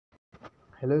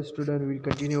Hello student, we'll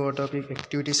continue our topic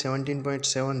activity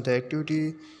 17.7. The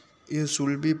activity is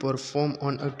should be performed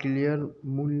on a clear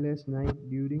moonless night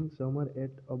during summer at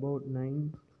about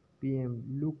 9 p.m.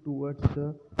 Look towards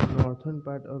the northern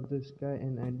part of the sky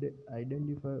and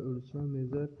identify Ursa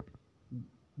Major.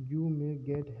 You may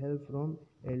get help from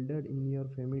elder in your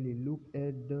family. Look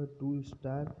at the two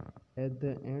stars at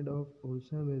the end of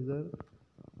Ursa Major.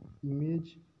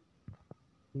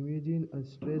 Imagine a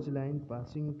straight line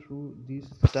passing through this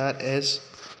star as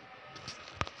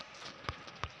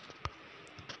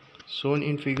shown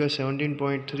in figure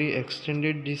 17.3.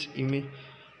 Extended this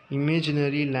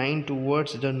imaginary line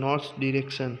towards the north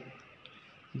direction.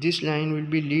 This line will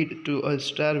be lead to a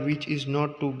star which is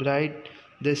not too bright.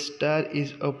 The star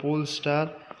is a pole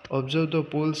star. Observe the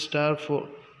pole star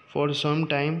for some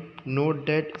time. Note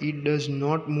that it does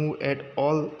not move at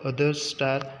all. Other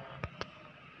star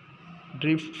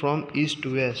drift from east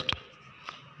to west.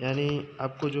 यानी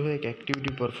आपको जो है एक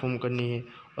activity perform करनी है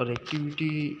और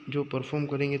activity जो perform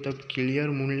करेंगे तब क्लियर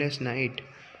मूनलेस नाइट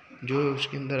जो है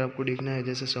उसके अंदर आपको देखना है,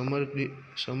 जैसे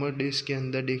समर डेज के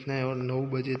अंदर देखना है और 9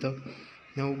 बजे तक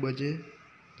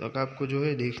आपको जो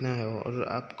है देखना है। और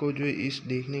आपको जो है इस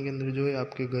देखने के अंदर जो है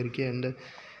आपके घर के अंदर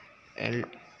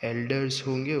एल्डर्स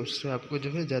होंगे, उससे आपको जो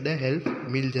है ज़्यादा हेल्प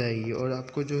मिल जाएगी और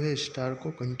आपको जो है स्टार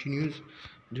को कंटिन्यूस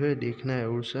जो है देखना है,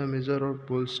 उर्सा मेजर और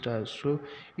pole star. So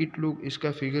it look,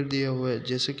 इसका फिगर दिया हुआ है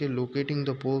जैसे कि locating the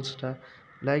pole star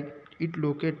like it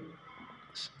locate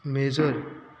major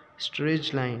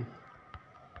stretch line,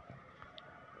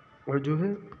 और जो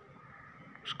है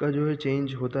उसका जो है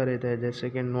चेंज होता रहता है जैसे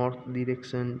कि north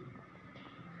direction.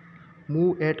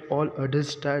 Move at all other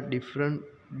star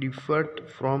deferred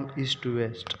from east to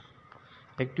waste.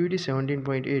 Activity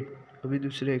 17.8। अभी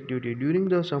दूसरी activity, during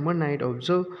the summer night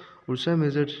observe Ursa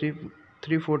Major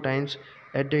 3-4 times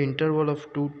at the interval of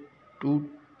 2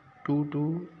 to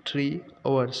 3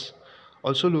 hours.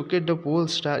 Also locate the pole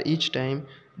star each time.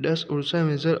 Does Ursa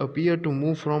Major appear to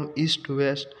move from east to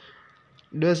west?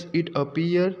 Does it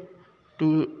appear to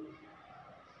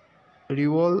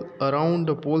revolve around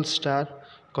the pole star?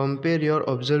 Compare your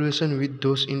observation with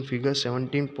those in figure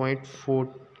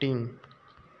 17.14.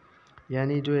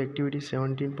 यानी जो activity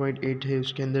 17.8 है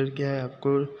उसके अंदर क्या है, आपको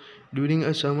during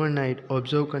a summer night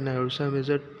observe करना है। उर्सा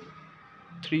मेजर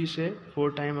 3 से 4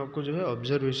 टाइम आपको जो है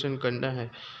ऑब्जर्वेशन करना है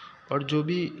और जो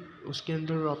भी उसके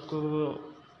अंदर आपको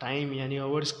टाइम यानी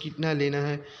आवर्स कितना लेना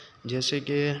है, जैसे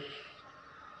कि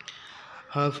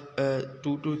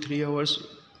 2 to 3 आवर्स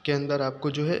के अंदर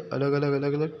आपको जो है अलग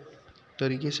अलग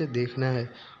तरीके से देखना है।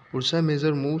 Ursa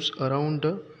major moves around the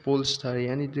pole star,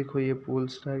 यानी देखो ये पोल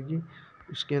स्टार की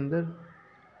उसके अंदर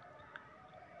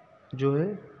जो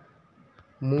है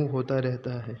मूव होता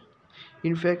रहता है।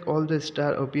 In fact all the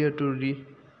star appear to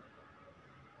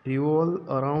revolve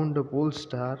around the pole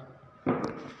star.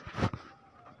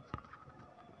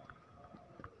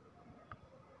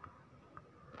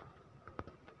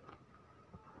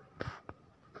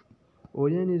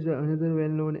 Orion is another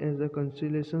well known as the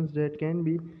constellations that can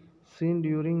be seen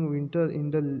during winter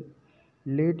in the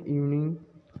late evening.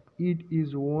 It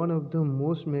is one of the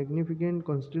most magnificent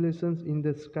constellations in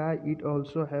the sky. It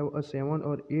also have a 7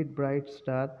 or 8 bright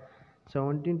star.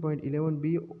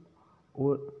 17.11b,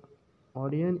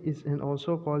 Orion is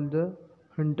also called the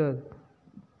Hunter.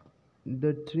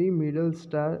 The 3 middle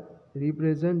stars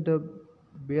represent the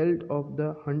belt of the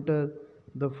Hunter.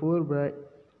 The 4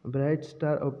 bright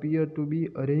stars appear to be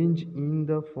arranged in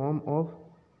the form of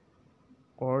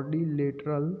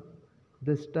quadrilateral.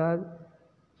 The star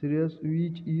Sirius,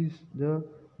 which is the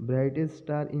brightest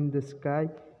star in the sky,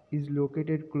 is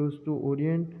located close to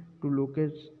Orion. To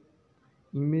locate,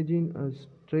 imagine a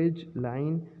straight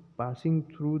line passing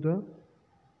through the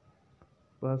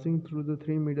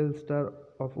 3 middle stars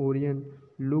of Orion.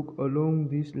 Look along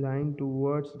this line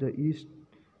towards the east.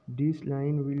 This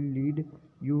line will lead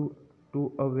you to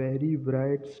a very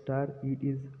bright star. It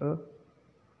is a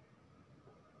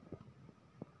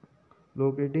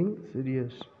locating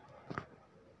Sirius.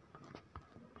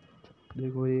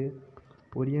 देखो ये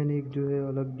Orion एक जो है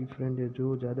अलग different है,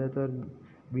 जो ज़्यादातर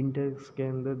winters के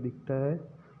अंदर दिखता है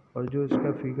और जो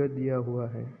इसका फिगर दिया हुआ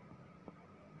है।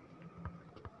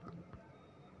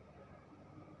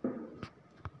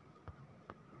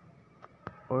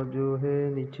 और जो है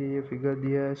नीचे ये फिगर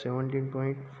दिया है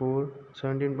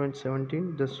 17.17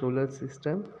 the solar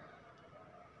system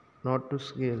not to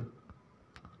scale.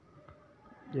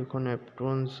 देखो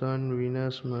नेपट्टून, सन,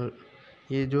 वीनस,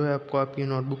 ये जो है आपको आपकी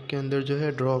नोटबुक के अंदर जो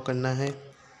है ड्रॉ करना है।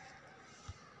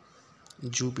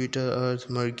 जुपिटर, अर्थ,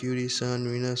 मर्क्यूरी, सन,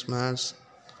 वीनस, मार्स,